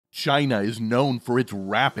China is known for its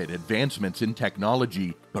rapid advancements in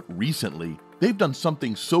technology, but recently, they've done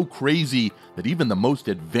something so crazy that even the most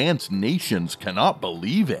advanced nations cannot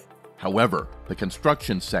believe it. However, the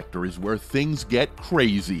construction sector is where things get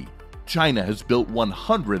crazy. China has built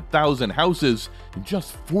 100,000 houses in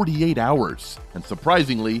just 48 hours, and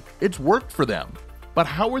surprisingly, it's worked for them. But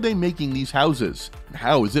how are they making these houses, and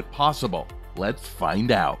how is it possible? Let's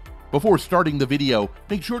find out. Before starting the video,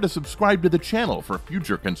 make sure to subscribe to the channel for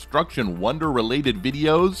future construction wonder-related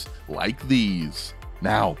videos like these.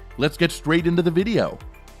 Now, let's get straight into the video.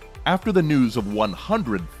 After the news of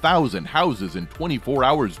 100,000 houses in 24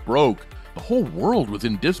 hours broke, the whole world was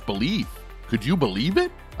in disbelief. Could you believe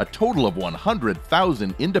it? A total of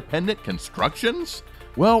 100,000 independent constructions?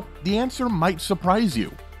 Well, the answer might surprise you.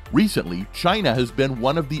 Recently, China has been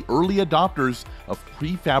one of the early adopters of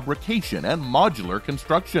prefabrication and modular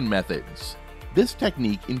construction methods. This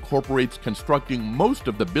technique incorporates constructing most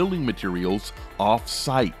of the building materials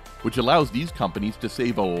off-site, which allows these companies to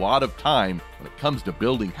save a lot of time when it comes to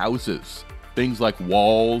building houses. Things like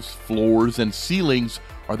walls, floors, and ceilings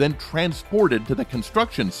are then transported to the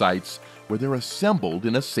construction sites where they're assembled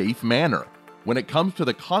in a safe manner. When it comes to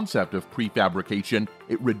the concept of prefabrication,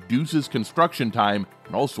 it reduces construction time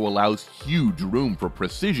and also allows huge room for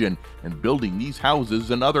precision in building these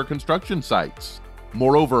houses and other construction sites.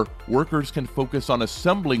 Moreover, workers can focus on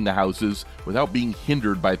assembling the houses without being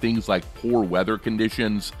hindered by things like poor weather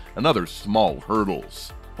conditions and other small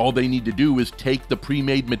hurdles. All they need to do is take the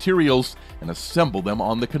pre-made materials and assemble them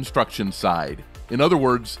on the construction side. In other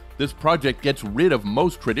words, this project gets rid of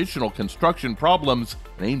most traditional construction problems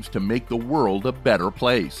and aims to make the world a better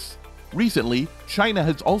place. Recently, China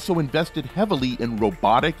has also invested heavily in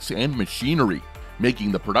robotics and machinery,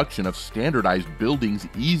 making the production of standardized buildings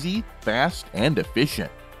easy, fast, and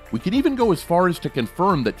efficient. We can even go as far as to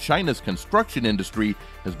confirm that China's construction industry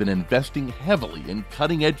has been investing heavily in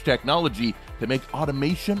cutting-edge technology to make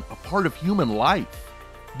automation a part of human life.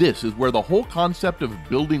 This is where the whole concept of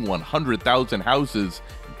building 100,000 houses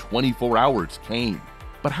in 24 hours came.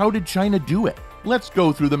 But how did China do it? Let's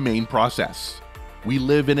go through the main process. We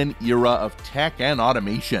live in an era of tech and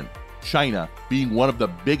automation. China, being one of the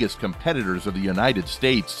biggest competitors of the United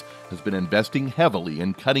States, has been investing heavily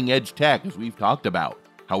in cutting-edge tech, as we've talked about.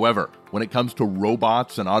 However, when it comes to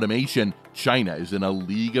robots and automation, China is in a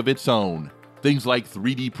league of its own. Things like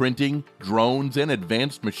 3D printing, drones, and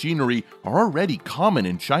advanced machinery are already common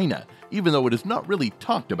in China, even though it is not really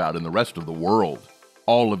talked about in the rest of the world.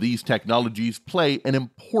 All of these technologies play an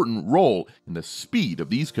important role in the speed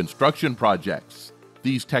of these construction projects.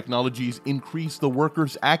 These technologies increase the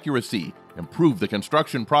workers' accuracy, improve the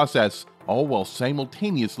construction process, all while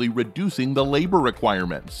simultaneously reducing the labor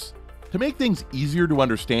requirements. To make things easier to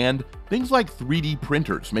understand, things like 3D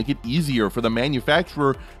printers make it easier for the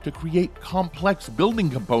manufacturer to create complex building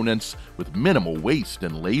components with minimal waste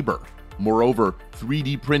and labor. Moreover,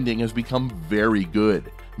 3D printing has become very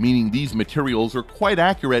good, meaning these materials are quite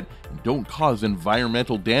accurate and don't cause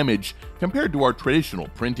environmental damage compared to our traditional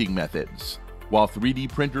printing methods. While 3D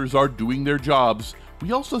printers are doing their jobs,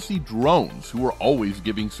 we also see drones who are always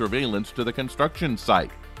giving surveillance to the construction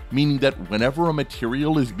site, meaning that whenever a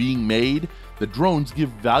material is being made, the drones give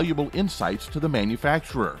valuable insights to the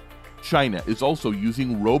manufacturer. China is also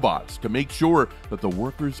using robots to make sure that the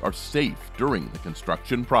workers are safe during the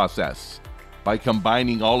construction process. By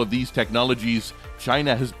combining all of these technologies,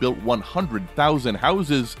 China has built 100,000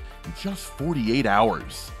 houses in just 48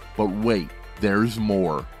 hours. But wait, there's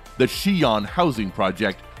more. The Xi'an Housing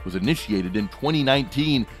Project was initiated in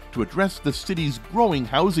 2019 to address the city's growing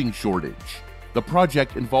housing shortage. The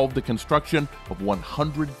project involved the construction of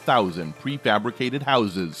 100,000 prefabricated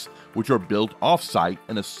houses, which are built off-site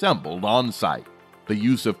and assembled on-site. The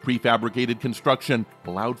use of prefabricated construction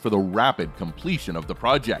allowed for the rapid completion of the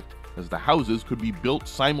project, as the houses could be built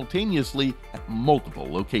simultaneously at multiple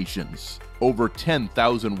locations. Over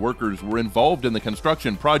 10,000 workers were involved in the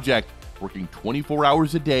construction project, working 24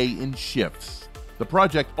 hours a day in shifts. The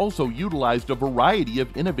project also utilized a variety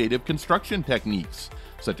of innovative construction techniques,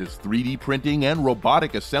 such as 3D printing and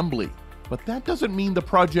robotic assembly. But that doesn't mean the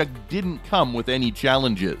project didn't come with any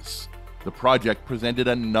challenges. The project presented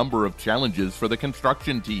a number of challenges for the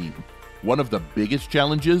construction team. One of the biggest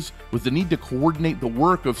challenges was the need to coordinate the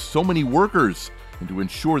work of so many workers and to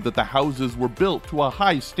ensure that the houses were built to a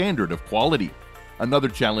high standard of quality. Another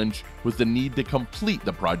challenge was the need to complete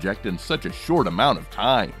the project in such a short amount of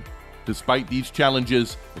time. Despite these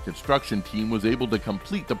challenges, the construction team was able to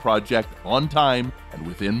complete the project on time and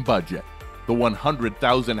within budget. The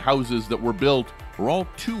 100,000 houses that were built were all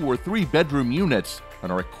 2 or 3 bedroom units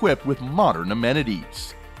and are equipped with modern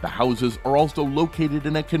amenities. The houses are also located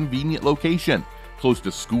in a convenient location, close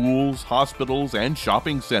to schools, hospitals, and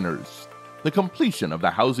shopping centers. The completion of the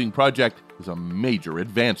housing project is a major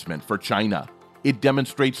advancement for China. It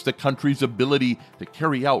demonstrates the country's ability to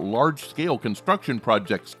carry out large-scale construction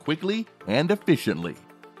projects quickly and efficiently.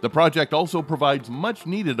 The project also provides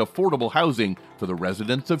much-needed affordable housing for the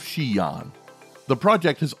residents of Xi'an. The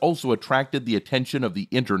project has also attracted the attention of the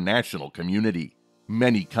international community.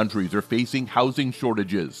 Many countries are facing housing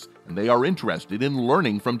shortages, and they are interested in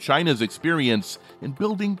learning from China's experience in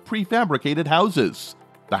building prefabricated houses.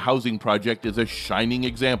 The housing project is a shining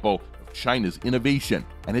example of China's innovation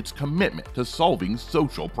and its commitment to solving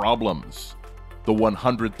social problems. The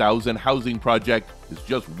 100,000 housing project is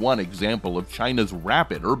just one example of China's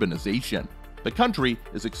rapid urbanization. The country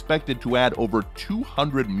is expected to add over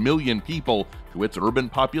 200 million people to its urban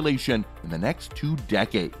population in the next 2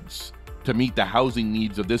 decades. To meet the housing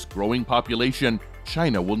needs of this growing population,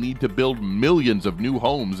 China will need to build millions of new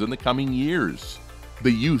homes in the coming years.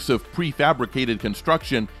 The use of prefabricated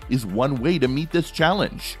construction is one way to meet this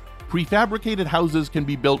challenge. Prefabricated houses can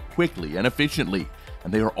be built quickly and efficiently,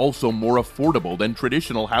 and they are also more affordable than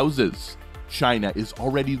traditional houses. China is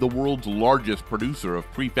already the world's largest producer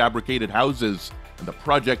of prefabricated houses, and the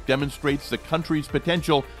project demonstrates the country's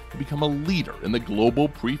potential to become a leader in the global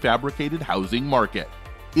prefabricated housing market.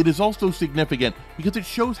 It is also significant because it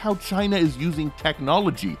shows how China is using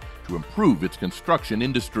technology to improve its construction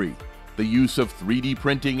industry. The use of 3D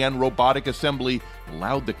printing and robotic assembly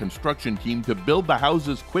allowed the construction team to build the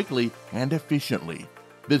houses quickly and efficiently.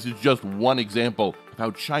 This is just one example of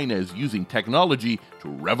how China is using technology to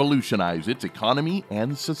revolutionize its economy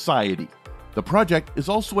and society. The project is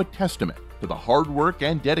also a testament to the hard work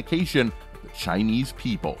and dedication of the Chinese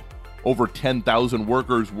people. Over 10,000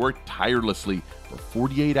 workers worked tirelessly for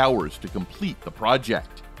 48 hours to complete the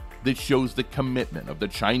project. This shows the commitment of the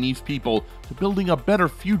Chinese people to building a better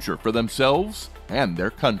future for themselves and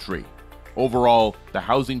their country. Overall, the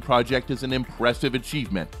housing project is an impressive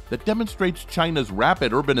achievement that demonstrates China's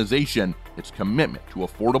rapid urbanization, its commitment to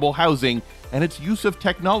affordable housing, and its use of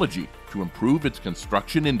technology to improve its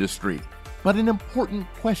construction industry. But an important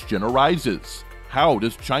question arises. How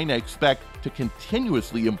does China expect to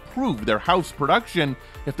continuously improve their house production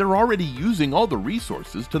if they're already using all the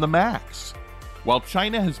resources to the max? While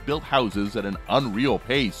China has built houses at an unreal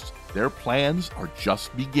pace, their plans are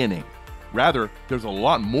just beginning. Rather, there's a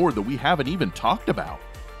lot more that we haven't even talked about.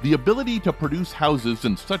 The ability to produce houses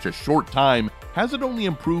in such a short time hasn't only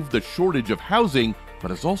improved the shortage of housing, but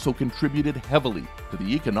has also contributed heavily to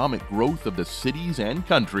the economic growth of the cities and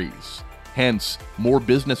countries. Hence, more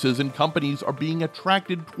businesses and companies are being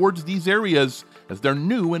attracted towards these areas as they're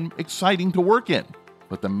new and exciting to work in.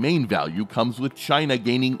 But the main value comes with China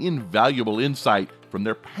gaining invaluable insight from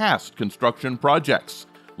their past construction projects,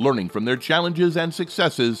 learning from their challenges and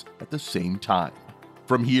successes at the same time.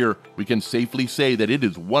 From here, we can safely say that it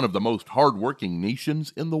is one of the most hardworking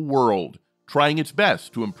nations in the world, trying its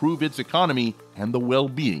best to improve its economy and the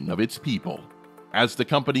well-being of its people. As the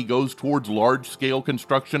company goes towards large-scale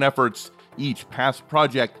construction efforts, each past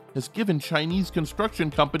project has given Chinese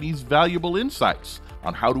construction companies valuable insights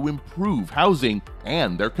on how to improve housing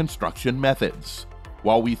and their construction methods.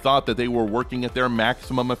 While we thought that they were working at their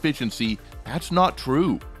maximum efficiency, that's not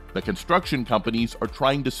true. The construction companies are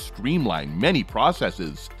trying to streamline many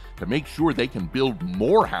processes to make sure they can build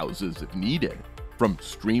more houses if needed. From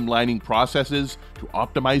streamlining processes to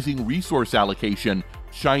optimizing resource allocation,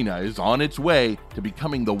 China is on its way to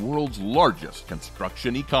becoming the world's largest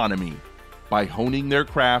construction economy. By honing their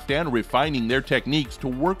craft and refining their techniques to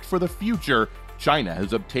work for the future, China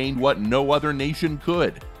has obtained what no other nation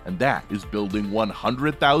could, and that is building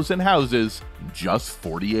 100,000 houses in just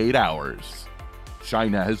 48 hours.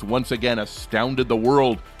 China has once again astounded the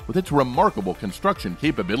world with its remarkable construction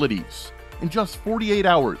capabilities. In just 48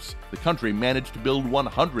 hours, the country managed to build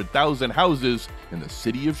 100,000 houses in the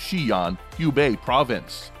city of Xi'an, Hubei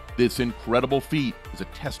province. This incredible feat is a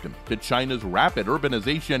testament to China's rapid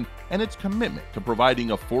urbanization and its commitment to providing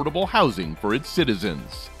affordable housing for its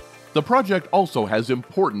citizens. The project also has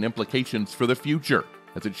important implications for the future,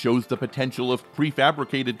 as it shows the potential of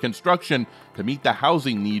prefabricated construction to meet the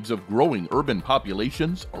housing needs of growing urban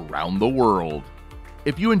populations around the world.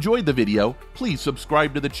 If you enjoyed the video, please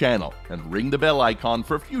subscribe to the channel and ring the bell icon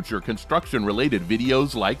for future construction-related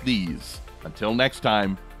videos like these. Until next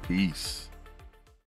time, peace.